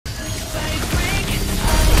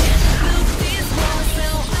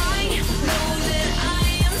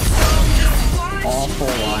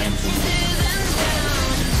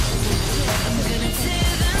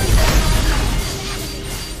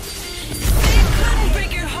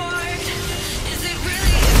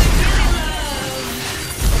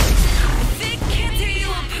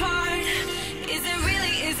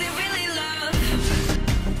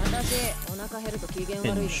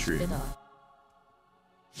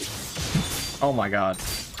Oh my god.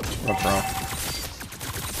 What a pro.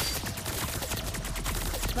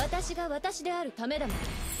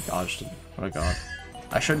 Dodged it. What a god.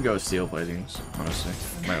 I should go steel platings, honestly.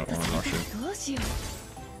 Might want to rush it.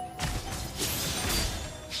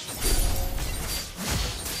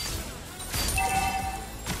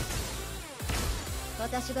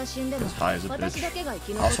 As high as a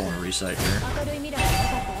bitch. I also want to reset here.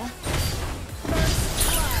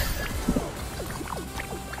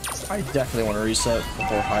 I definitely want to reset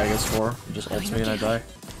before high gets 4. Just ults me and I die.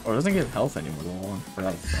 Oh, it doesn't give health anymore. The one.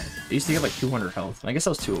 Forgot about that. It used to get like 200 health. And I guess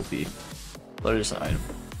that was 2 OP. Literally just an item.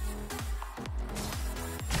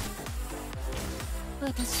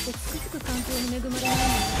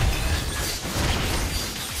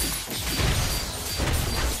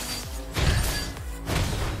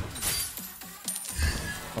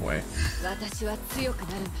 Away.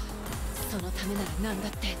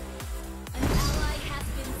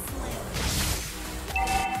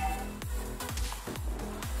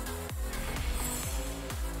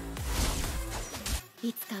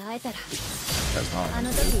 That's not.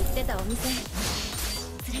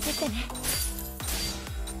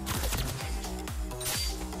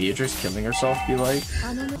 Beatrice killing herself be like?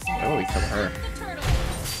 Oh, we killed her.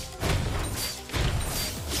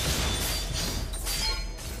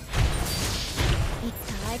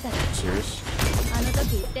 Serious?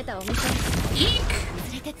 Eek!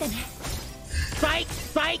 Fight!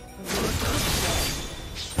 Fight!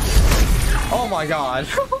 Oh my god!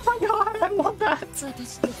 Oh my god! I want that!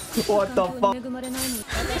 What the fuck? I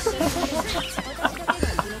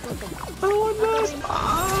want that!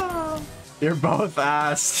 Ah. You're both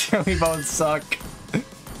ass. We both suck.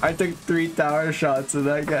 I took 3 tower shots of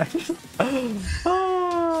that guy.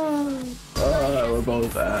 We're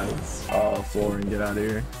both ass. Oh, Florin, get out of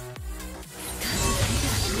here.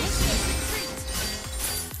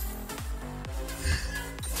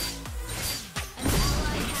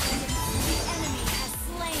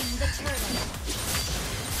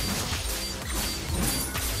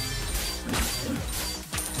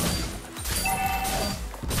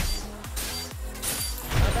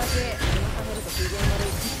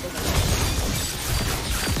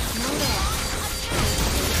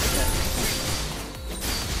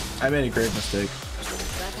 I made a great mistake.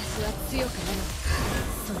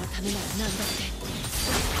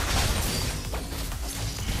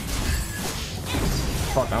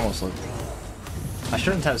 Fuck, I almost looked. I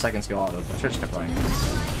shouldn't have second skill auto. I should just kept playing.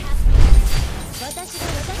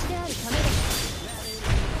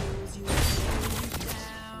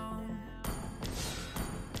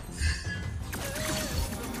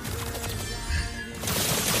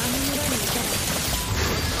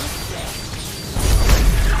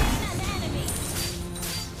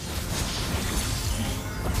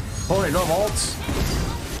 Holy no ults.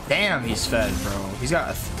 Damn, he's fed, bro. He's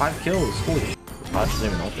got 5 kills. Holy shit. I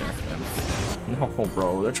shouldn't even ult there. No,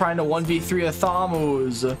 bro. They're trying to 1v3 a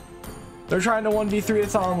Thamus. They're trying to 1v3 a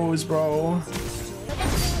Thamus, bro.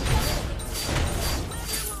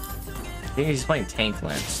 I think he's playing Tank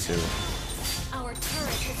Lance, too. Our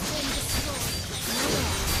turret has been destroyed.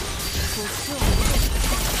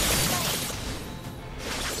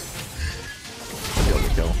 Kill the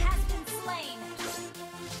kill.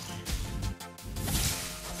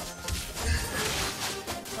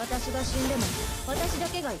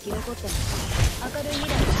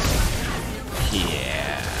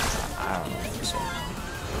 Yeah, I don't know.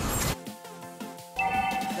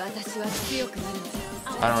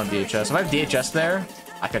 I don't have DHS. If I have DHS there,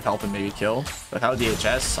 I could help him maybe kill. But without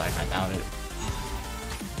DHS, I doubt it.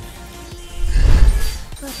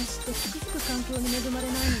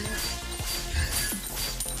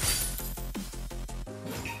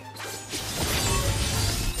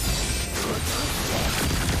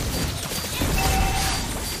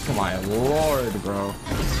 Oh my lord, bro.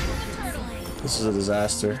 This is a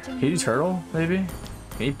disaster. Can you turtle, maybe?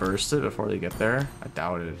 Can you burst it before they get there? I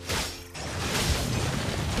doubt it.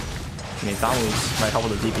 I mean, Thamus might help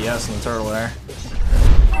with the DPS and the turtle there.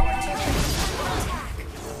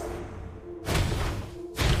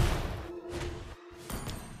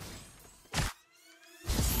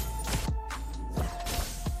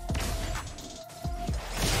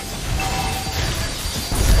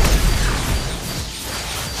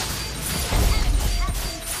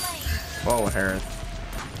 Whoa, Harith.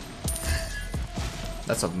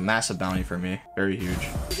 That's a massive bounty for me. Very huge.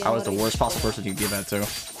 I was the worst possible person to give that to.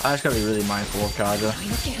 I just gotta be really mindful of Kaja.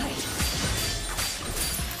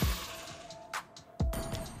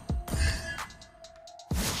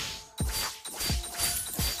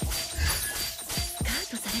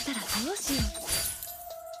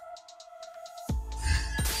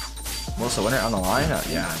 Melissa winner on the line?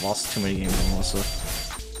 Yeah, I lost too many games on Melissa.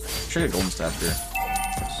 Should get golden staff here.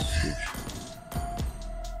 That's huge.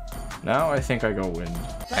 Now I think I go wind.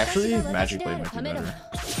 Actually, Magic Blade might be better.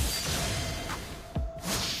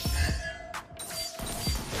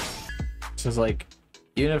 So it's like,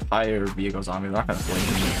 even if I or Via goes on me, they're not gonna blame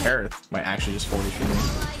me. Aerith might actually just 40 for me.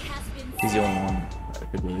 He's the only one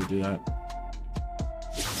that could really do that.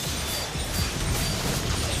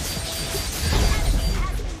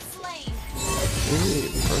 Hey,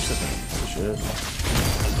 first second. Shit.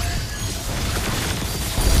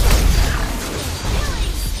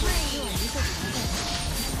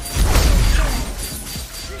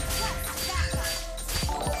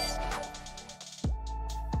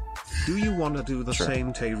 Do you want to do the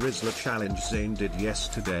same Tay-Rizla challenge Zane did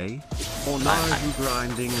yesterday? Or now are you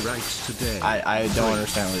grinding rights today? I don't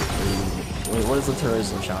understand what is the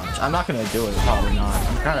Tay-Rizla challenge? I'm not gonna do it, probably not.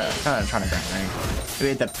 I'm kinda trying to grind rank. I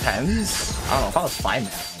mean, it depends. I don't know, if I was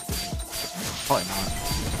 5-man, probably not.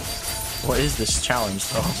 What is this challenge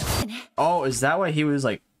though? Oh, is that why he was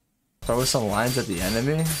like throw some lines at the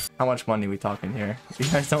enemy? How much money are we talking here? You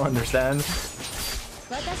guys don't understand?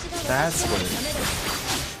 That's what it is.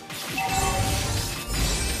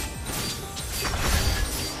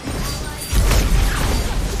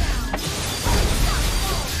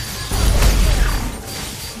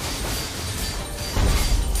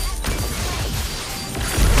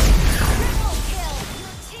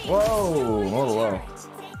 Whoa, a little low.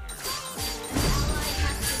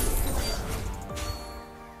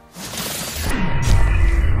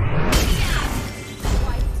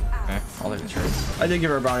 Okay, I'll take the trade. I did give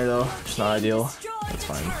her a bounty though, it's not ideal. That's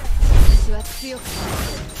fine.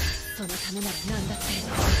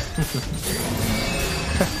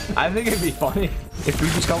 I think it'd be funny if we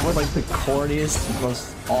just come up with like the corniest,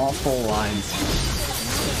 most awful lines.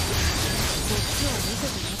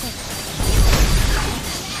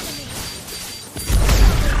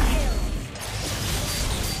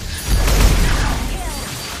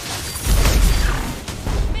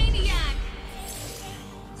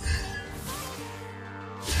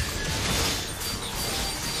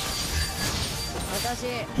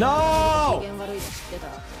 No!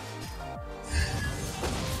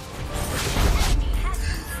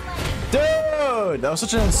 Dude, that was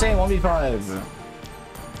such an insane 1v5.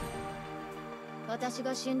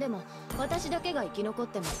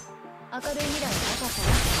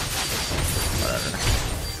 Whatever.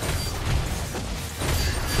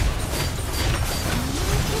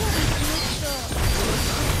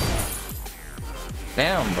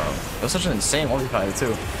 Damn, bro. That was such an insane 1v5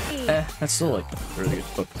 too. That's still like a really good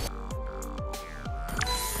flip.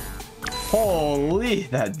 Holy,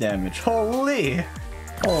 that damage. Holy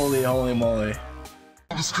moly.